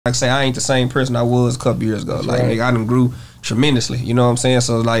Like I say, I ain't the same person I was a couple years ago. Like nigga, I done grew tremendously. You know what I'm saying?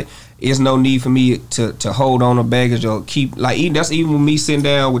 So like, it's no need for me to hold on to baggage or keep like that's even with me sitting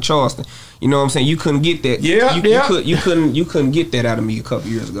down with Charleston. You know what I'm saying? You couldn't get that. You couldn't get that out of me a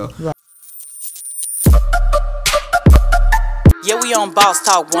couple years ago. Right. Yeah, we on Boss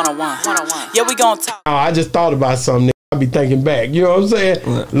Talk 101. Yeah, we gonna talk. Oh, I just thought about something. I be thinking back. You know what I'm saying?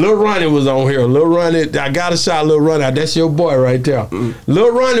 What? Lil Ronnie was on here. Lil Ronnie, I got a shot Lil Ronnie. That's your boy right there.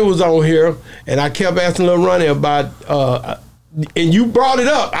 Lil Ronnie was on here, and I kept asking Lil Ronnie about, and you brought it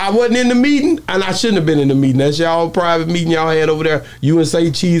up. I wasn't in the meeting, and I shouldn't have been in the meeting. That's y'all private meeting y'all had over there. You and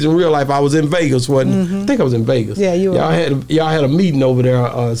Say Cheese in real life. I was in Vegas, wasn't I think I was in Vegas. Yeah, you were. Y'all had a meeting over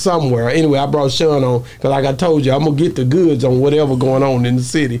there somewhere. Anyway, I brought Sean on because, like I told you, I'm gonna get the goods on whatever going on in the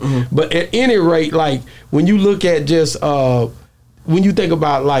city. But at any rate, like when you look at just when you think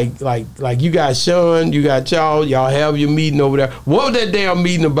about like you got Sean, you got y'all have your meeting over there. What was that damn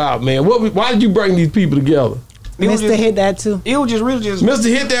meeting about, man? Why did you bring these people together? Mr. Hit That too. It was just really just Mr.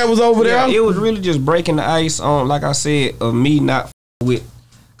 Hit That was over there. It was really just breaking the ice on, like I said, of me not with.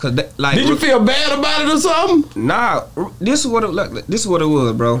 Cause like, did you feel bad about it or something? Nah, this is what it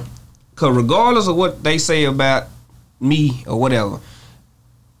was, bro. Cause regardless of what they say about me or whatever,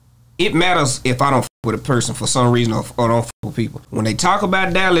 it matters if I don't with a person for some reason or don't with people. When they talk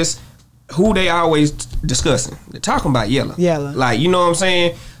about Dallas, who they always discussing? They're talking about Yella. Like, you know what I'm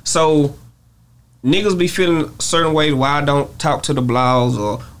saying? So niggas be feeling a certain way why I don't talk to the blogs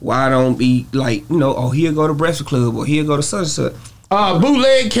or why I don't be like, you know, oh, he'll go to Breakfast Club or he'll go to such and such.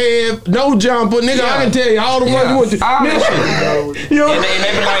 Bootleg cab, no jumper, nigga. I can tell you all the ones you went to. All that shit. You know? And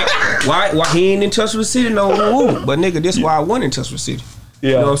they be like, why he ain't in touch with the city no more? But nigga, this is why I wasn't in touch with the city.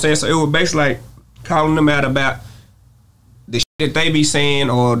 You know what I'm saying? So it was basically like calling them out about the shit that they be saying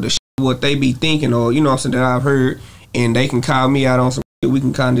or the shit what they be thinking or, you know what I'm saying, that I've heard, and they can call me out on some shit. We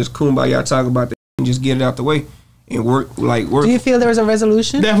can kind of just kumbaya talk about that and just get it out the way and work. Do you feel there was a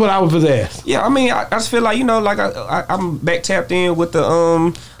resolution? That's what I was asked. Yeah, I mean, I just feel like, you know, like I'm back tapped in with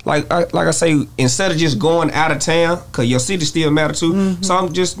the like I say, instead of just going out of town, cause your city still matter too. So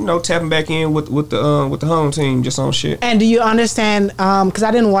I'm just, you know, tapping back in with the home team just on shit. And do you understand? Cause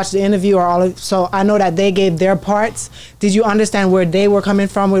I didn't watch the interview or all of, so I know that they gave their parts. Did you understand where they were coming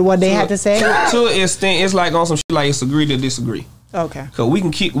from with what they had to say? To an extent, it's like on some shit like it's agree to disagree. Okay. Cause we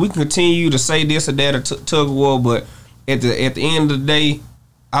can continue to say this or that or tug of war, but at the end of the day,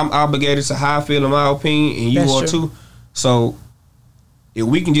 I'm obligated to how I feel in my opinion, and you are too. So if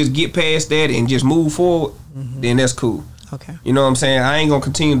we can just get past that and just move forward, then that's cool. Okay. You know what I'm saying? I ain't gonna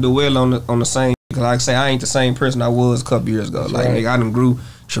continue to dwell on the same. Cause like I say, I ain't the same person I was a couple years ago. Like nigga, I done grew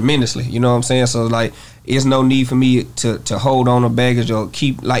tremendously. You know what I'm saying? So like, it's no need for me to hold on to baggage or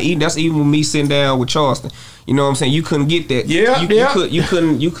keep like that's even with me sitting down with Charleston. You know what I'm saying? You couldn't get that. You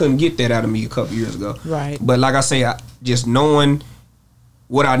couldn't get that out of me a couple years ago. Right. But like I say, just knowing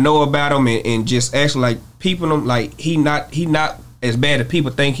what I know about him and just actually like peeping him, like he not as bad as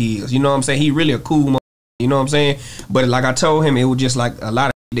people think he is. You know what I'm saying? He really a cool motherfucker. You know what I'm saying? But like I told him, it was just like a lot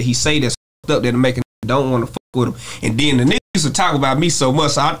of that he say that's up that making don't want to fuck with him. And then the niggas used to talk about me so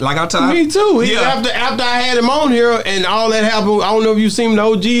much. So I told me too. After I had him on here and all that happened, I don't know if you seen the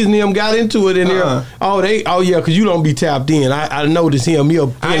OGs and them got into it in there. Oh yeah, because you don't be tapped in. I noticed him.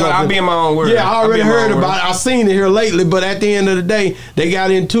 I be in my own word. Yeah, I already heard about it. I seen it here lately, but at the end of the day, they got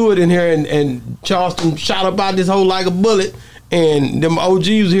into it in here and Charleston shot up out this hole like a bullet, and them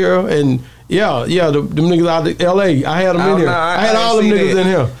OGs here and them niggas out of LA. I had them in here. I had all them niggas in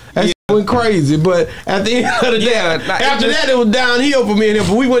here. That went crazy, but at the end of the day, after that it was downhill for me and him.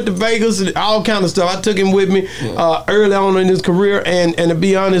 But we went to Vegas and all kind of stuff. I took him with me early on in his career, and to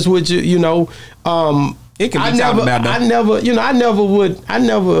be honest with you, you know, it can be talked about. I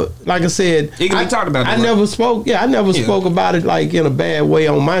never, like I said, it can be talked about. I never spoke. Yeah, I never spoke about it like in a bad way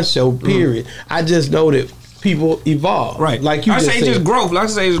on my show. Period. I just know that people evolve, right? Like you say, just growth. Like I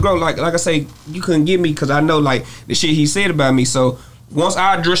say, it's growth. Like I say, you couldn't get me because I know like the shit he said about me. So once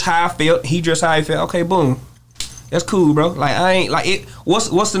I dressed how I felt, he dressed how he felt. Okay, boom, that's cool, bro. Like I ain't like it.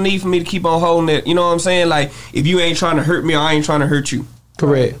 What's the need for me to keep on holding it? You know what I'm saying? Like if you ain't trying to hurt me, or I ain't trying to hurt you.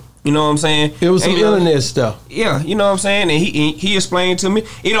 Correct. You know what I'm saying? It was some internet stuff. Yeah, you know what I'm saying? And he explained to me.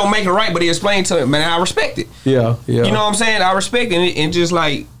 It don't make it right, but he explained to me. Man, I respect it. Yeah. You know what I'm saying? I respect it, and just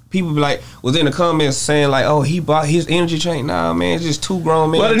like. People be like, was in the comments saying like, oh, he bought his energy drink. Nah, man, it's just two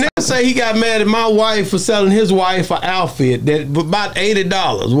grown men. Well, the say he got mad at my wife for selling his wife an outfit that about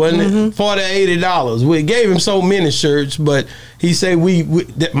 $80, wasn't it? $40, $80. We gave him so many shirts, but he said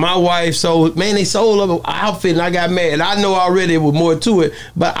that my wife sold. Man, they sold an outfit, and I got mad. I know already there was more to it,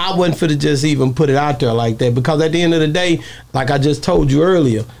 but I wasn't for to just even put it out there like that, because at the end of the day, like I just told you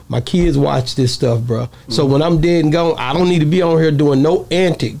earlier, my kids watch this stuff, bro. So when I'm dead and gone, I don't need to be on here doing no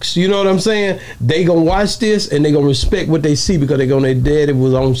antics. You know what I'm saying? They gonna watch this and they gonna respect what they see, because they gonna their daddy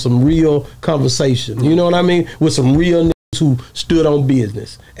was on some real conversation. You know what I mean? With some real niggas who stood on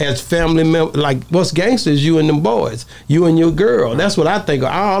business as family members. Like, what's gangsters? You and them boys, you and your girl. That's what I think.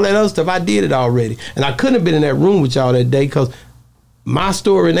 All that other stuff, I did it already, and I couldn't have been in that room with y'all that day, because my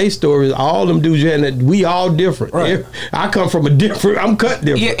story and their stories, all them dudes, we all different. Right. I come from a different. I'm cut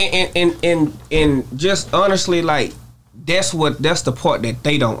different. Yeah, and just honestly, like, that's the part that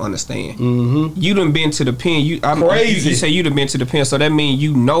they don't understand. You done been to the pen. Crazy. You say you done been to the pen, so that means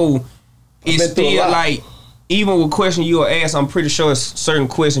you know it's still like, even with questions you'll ask, I'm pretty sure it's certain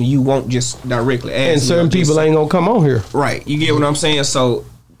questions you won't just directly ask. And certain people ain't gonna come on here. Right. You get what I'm saying? So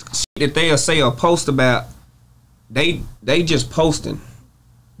that they'll say or post about, they just posting.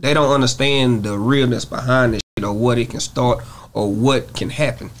 They don't understand the realness behind this shit, or what it can start, or what can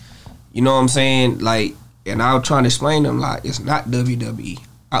happen. You know what I'm saying? Like, and I was trying to explain to them, like, it's not WWE.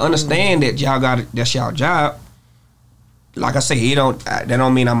 I understand that y'all got it, that's y'all job. Like I say, that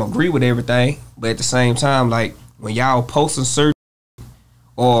don't mean I'm agree with everything, but at the same time, like, when y'all posting certain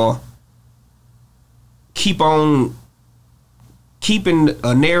or keep on keeping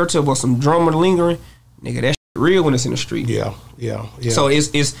a narrative or some drama lingering, nigga, that shit real when it's in the street. Yeah. So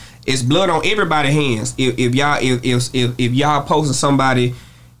it's blood on everybody's hands. If y'all posting somebody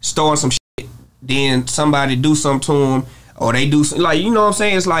starting some shit, then somebody do something to them, or they do something, like, you know what I'm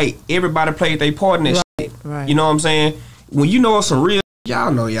saying? It's like everybody played their part in that shit. Right. You know what I'm saying? When you know it's some real,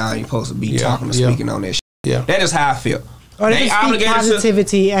 y'all know y'all ain't supposed to be talking or speaking on that shit. Yeah. That is how I feel. Or they obligated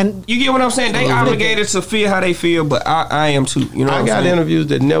positivity, and you get what I'm saying? They obligated to feel how they feel, but I am too. You know, I got interviews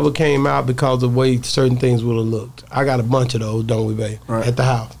that never came out because of the way certain things would have looked. I got a bunch of those, don't we, babe? Right. At the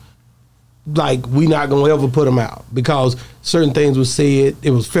house. Like, we not gonna ever put them out because certain things were said.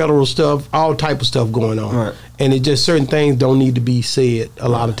 It was federal stuff, all type of stuff going on, right. And it just certain things don't need to be said a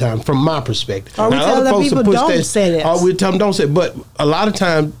lot of times, from my perspective. Or we tell the people don't say that. Or we tell them don't say it. But a lot of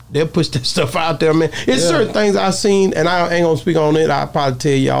times they'll push that stuff out there, man. It's certain things I've seen, and I ain't gonna speak on it. I'll probably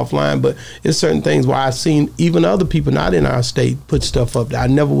tell you offline. But it's certain things where I've seen even other people not in our state put stuff up that I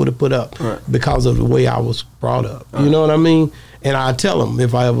never would have put up because of the way I was brought up. You know what I mean? And I tell them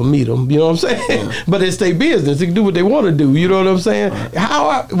if I ever meet them, you know what I'm saying? But it's their business. They can do what they want to do. You know what I'm saying?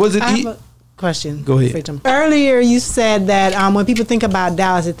 How was it? I have a question. Go ahead. Earlier you said that when people think about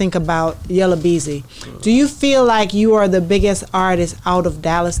Dallas, they think about Yella Beezy. Do you feel like you are the biggest artist out of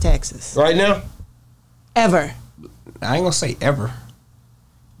Dallas, Texas? Right now? I Ever? ain't gonna say ever,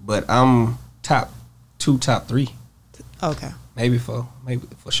 but I'm top 2, top 3. Okay. Maybe 4, maybe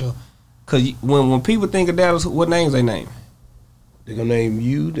for sure. Cause when people think of Dallas, what names they name? They're gonna name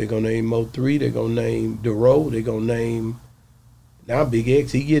you. They're gonna name Mo3. They're gonna name DeRoe. They're gonna name now Big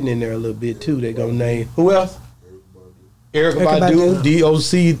X. He getting in there a little bit too. They're gonna name who else? Erykah Badu.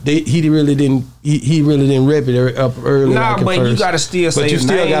 DOC. He really didn't. He really didn't rep it up early. Nah, like but first. You gotta still say. But you his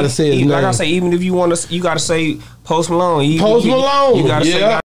still name. Gotta say his name. Like I say, even if you want to, you gotta say Post Malone. Post Malone. You gotta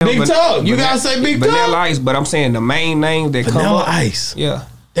say Big Tug. You gotta say Big Tug. Vanilla Ice. But I'm saying the main names that Vanilla come up. Ice. Yeah.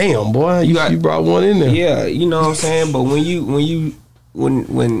 Damn, boy, you brought one in there. Yeah, you know what I'm saying. But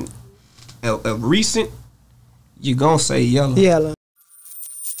when a recent, you gonna say Yella. Yella.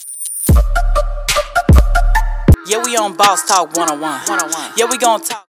 Yeah, we on Boss Talk 101. Yeah, we gonna talk.